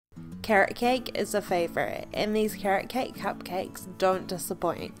Carrot cake is a favourite, and these carrot cake cupcakes don't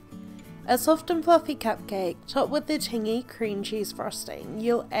disappoint. A soft and fluffy cupcake topped with the tangy cream cheese frosting,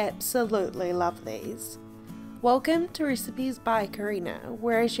 you'll absolutely love these. Welcome to Recipes by Karina,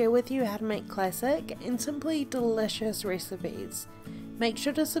 where I share with you how to make classic and simply delicious recipes. Make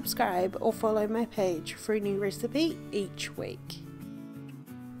sure to subscribe or follow my page for a new recipe each week.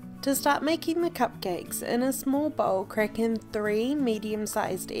 To start making the cupcakes, in a small bowl crack in 3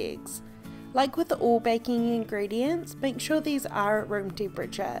 medium-sized eggs. Like with all baking ingredients, make sure these are at room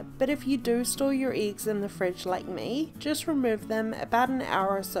temperature, but if you do store your eggs in the fridge like me, just remove them about an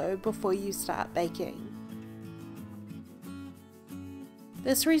hour or so before you start baking.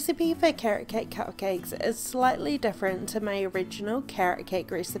 This recipe for carrot cake cupcakes is slightly different to my original carrot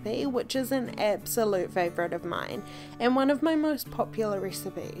cake recipe, which is an absolute favourite of mine and one of my most popular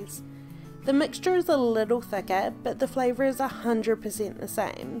recipes. The mixture is a little thicker, but the flavour is 100% the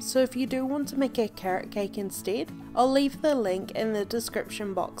same, so if you do want to make a carrot cake instead, I'll leave the link in the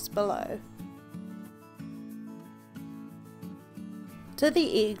description box below. To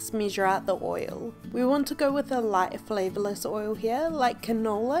the eggs, measure out the oil. We want to go with a light flavourless oil here, like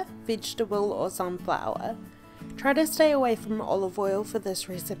canola, vegetable or sunflower. Try to stay away from olive oil for this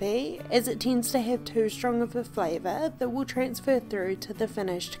recipe, as it tends to have too strong of a flavour that will transfer through to the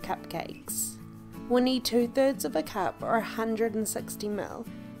finished cupcakes. We'll need 2/3 of a cup or 160 ml.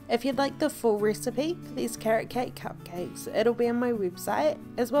 If you'd like the full recipe for these carrot cake cupcakes, it'll be on my website,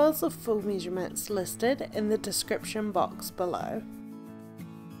 as well as the full measurements listed in the description box below.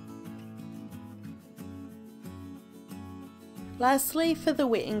 Lastly, for the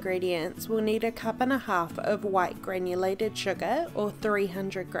wet ingredients, we'll need 1.5 cups of white granulated sugar or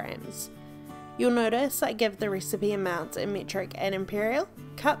 300 grams. You'll notice I give the recipe amounts in metric and imperial,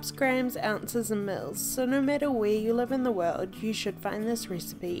 cups, grams, ounces and mils, so no matter where you live in the world, you should find this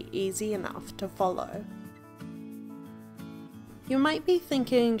recipe easy enough to follow. You might be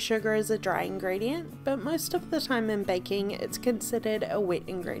thinking sugar is a dry ingredient, but most of the time in baking it's considered a wet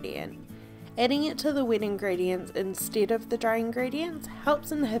ingredient. Adding it to the wet ingredients instead of the dry ingredients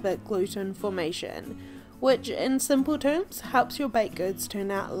helps inhibit gluten formation, which in simple terms helps your baked goods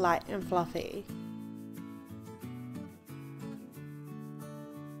turn out light and fluffy.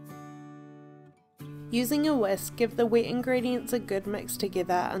 Using a whisk, give the wet ingredients a good mix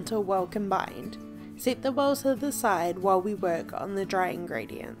together until well combined. Set the bowl to the side while we work on the dry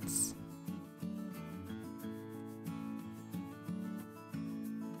ingredients.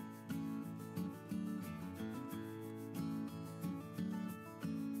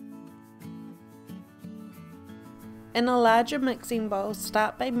 In a larger mixing bowl,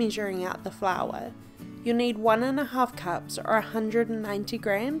 start by measuring out the flour. You'll need 1.5 cups or 190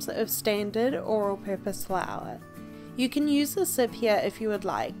 grams of standard or all-purpose flour. You can use a sieve here if you would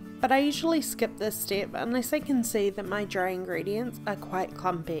like, but I usually skip this step unless I can see that my dry ingredients are quite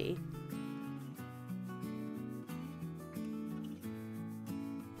clumpy.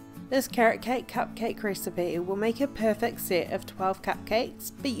 This carrot cake cupcake recipe will make a perfect set of 12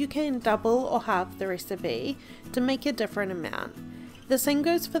 cupcakes, but you can double or halve the recipe to make a different amount. The same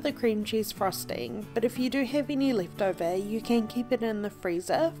goes for the cream cheese frosting, but if you do have any left over, you can keep it in the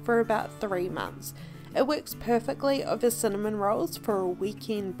freezer for about 3 months. It works perfectly over cinnamon rolls for a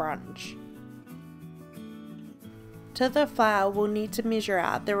weekend brunch. To the flour, we'll need to measure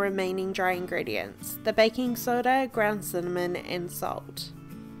out the remaining dry ingredients, the baking soda, ground cinnamon and salt.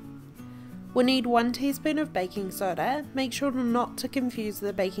 We'll need 1 teaspoon of baking soda. Make sure not to confuse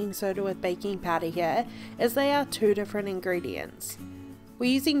the baking soda with baking powder here, as they are 2 different ingredients.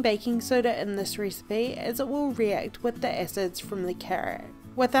 We're using baking soda in this recipe as it will react with the acids from the carrot.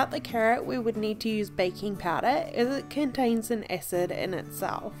 Without the carrot, we would need to use baking powder as it contains an acid in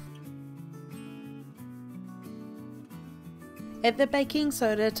itself. Add the baking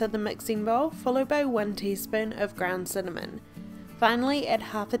soda to the mixing bowl, followed by 1 teaspoon of ground cinnamon. Finally, add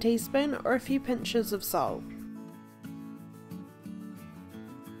 1/2 teaspoon or a few pinches of salt.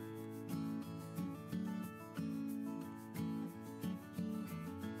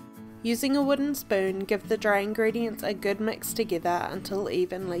 Using a wooden spoon, give the dry ingredients a good mix together until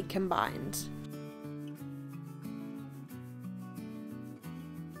evenly combined.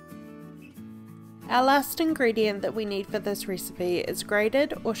 Our last ingredient that we need for this recipe is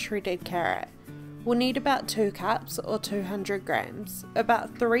grated or shredded carrot. We'll need about 2 cups or 200 grams,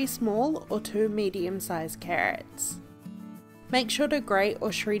 about 3 small or 2 medium-sized carrots. Make sure to grate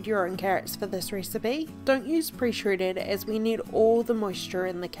or shred your own carrots for this recipe. Don't use pre-shredded as we need all the moisture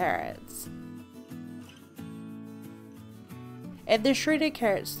in the carrots. Add the shredded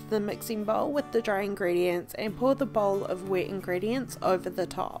carrots to the mixing bowl with the dry ingredients and pour the bowl of wet ingredients over the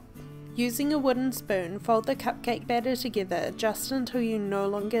top. Using a wooden spoon, fold the cupcake batter together just until you no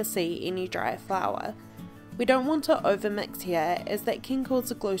longer see any dry flour. We don't want to overmix here, as that can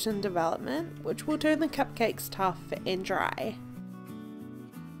cause gluten development, which will turn the cupcakes tough and dry.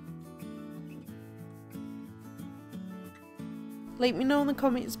 Let me know in the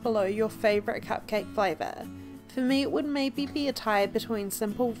comments below your favourite cupcake flavour. For me it would maybe be a tie between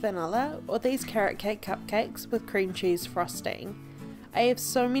simple vanilla or these carrot cake cupcakes with cream cheese frosting. I have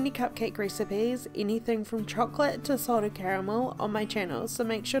so many cupcake recipes, anything from chocolate to salted caramel, on my channel, so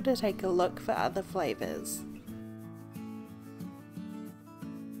make sure to take a look for other flavours.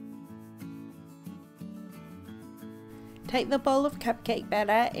 Take the bowl of cupcake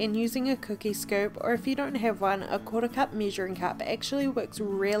batter and using a cookie scoop, or if you don't have one, a 1/4 cup measuring cup actually works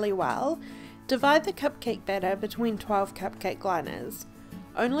really well. Divide the cupcake batter between 12 cupcake liners.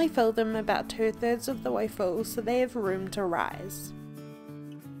 Only fill them about 2/3 of the way full so they have room to rise.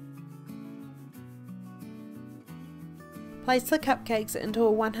 Place the cupcakes into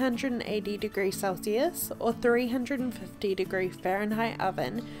a 180°C or 350°F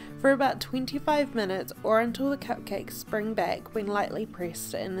oven for about 25 minutes or until the cupcakes spring back when lightly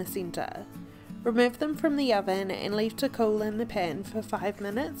pressed in the centre. Remove them from the oven and leave to cool in the pan for 5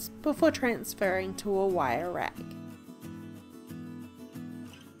 minutes before transferring to a wire rack.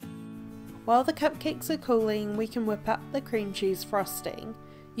 While the cupcakes are cooling, we can whip up the cream cheese frosting.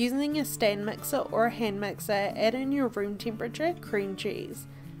 Using a stand mixer or a hand mixer, add in your room temperature cream cheese.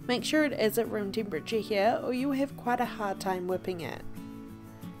 Make sure it is at room temperature here or you will have quite a hard time whipping it.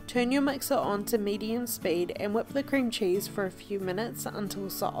 Turn your mixer on to medium speed and whip the cream cheese for a few minutes until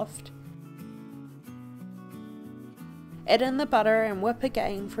soft. Add in the butter and whip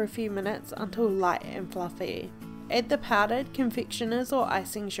again for a few minutes until light and fluffy. Add the powdered confectioner's or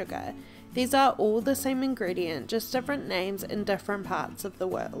icing sugar. These are all the same ingredient, just different names in different parts of the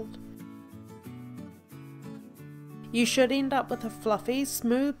world. You should end up with a fluffy,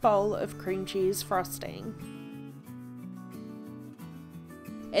 smooth bowl of cream cheese frosting.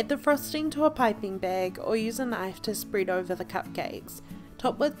 Add the frosting to a piping bag or use a knife to spread over the cupcakes.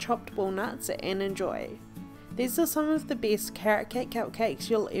 Top with chopped walnuts and enjoy. These are some of the best carrot cake cupcakes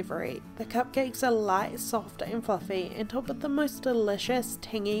you'll ever eat. The cupcakes are light, soft and fluffy and topped with the most delicious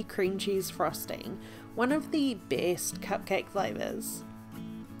tangy cream cheese frosting. One of the best cupcake flavours.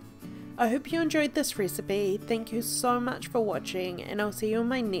 I hope you enjoyed this recipe. Thank you so much for watching and I'll see you in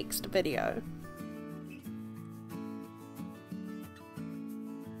my next video.